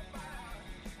principals.